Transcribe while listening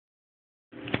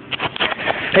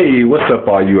Hey, what's up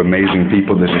all you amazing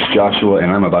people? This is Joshua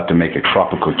and I'm about to make a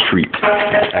tropical treat.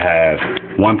 I have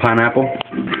 1 pineapple,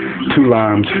 2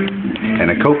 limes,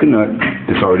 and a coconut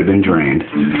that's already been drained.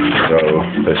 So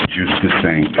let's juice this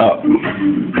thing up.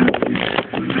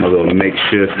 A little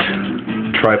makeshift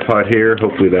tripod here.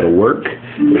 Hopefully that'll work.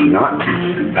 If not,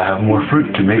 I have more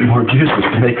fruit to make more juices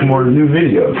to make more new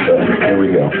videos. So here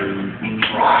we go.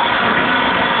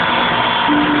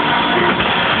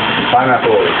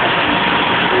 Pineapple.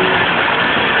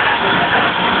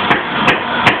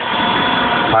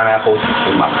 Pineapples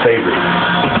is my favorite.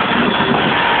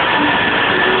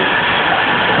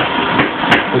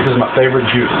 This is my favorite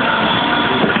juice.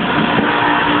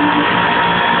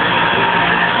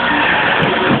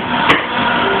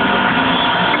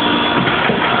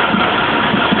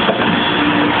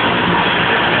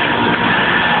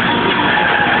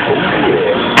 Oh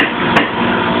yeah.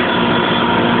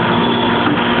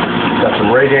 Got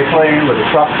some reggae playing with a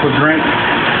tropical drink.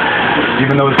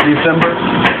 Even though it's December,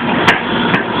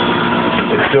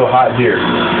 it's still hot here.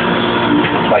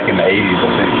 It's like in the 80s, I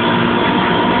think.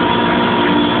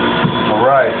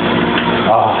 Alright.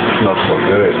 Oh, it smells so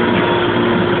good.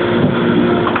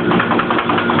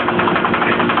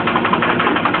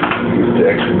 Get the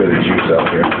extra bit of juice out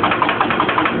here.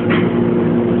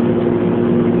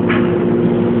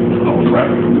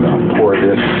 Alright, I'm going to pour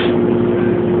this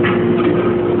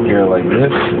here like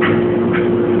this.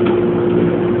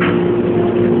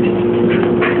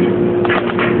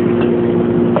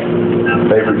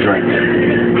 Favorite drink.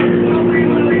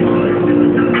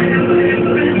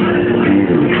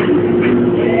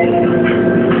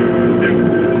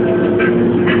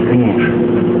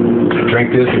 Drink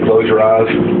this and close your eyes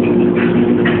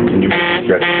and you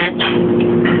stretch.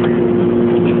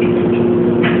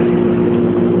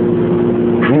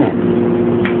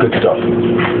 Good stuff.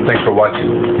 Thanks for watching.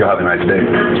 Y'all have a nice day.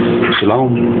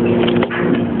 Shalom.